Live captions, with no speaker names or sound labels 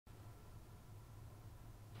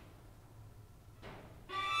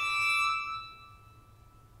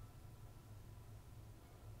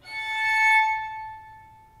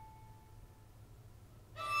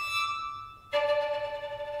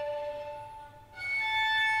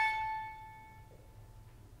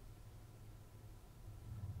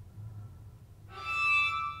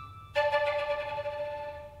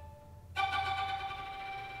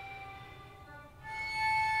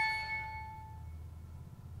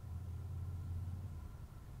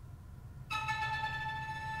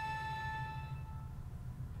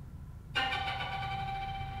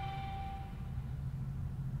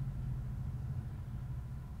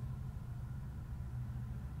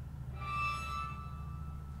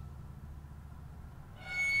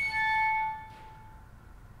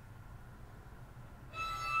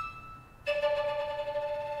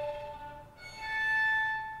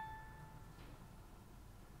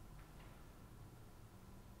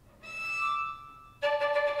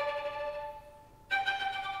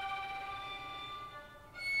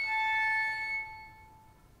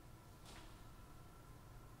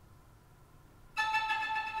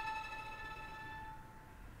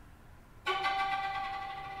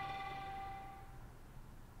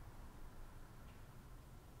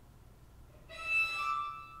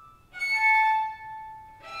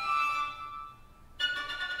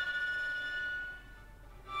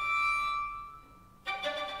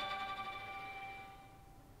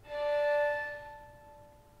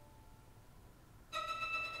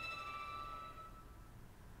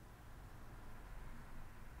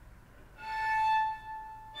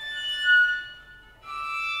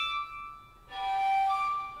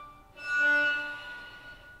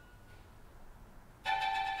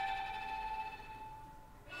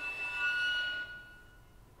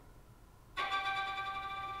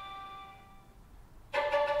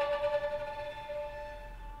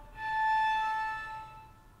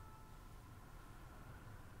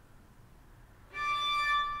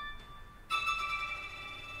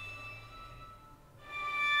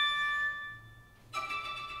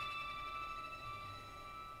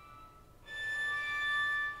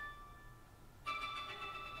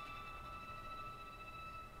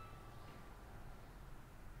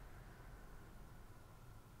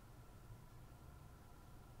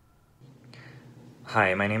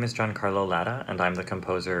Hi, my name is Giancarlo Latta, and I'm the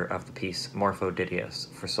composer of the piece Morpho Didius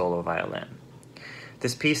for solo violin.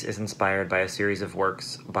 This piece is inspired by a series of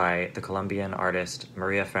works by the Colombian artist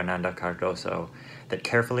Maria Fernanda Cardoso that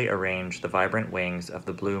carefully arrange the vibrant wings of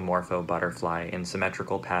the blue Morpho butterfly in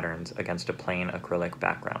symmetrical patterns against a plain acrylic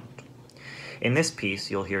background. In this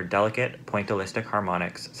piece, you'll hear delicate, pointillistic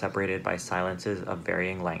harmonics separated by silences of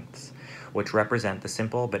varying lengths, which represent the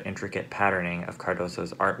simple but intricate patterning of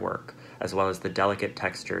Cardoso's artwork, as well as the delicate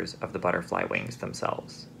textures of the butterfly wings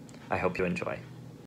themselves. I hope you enjoy.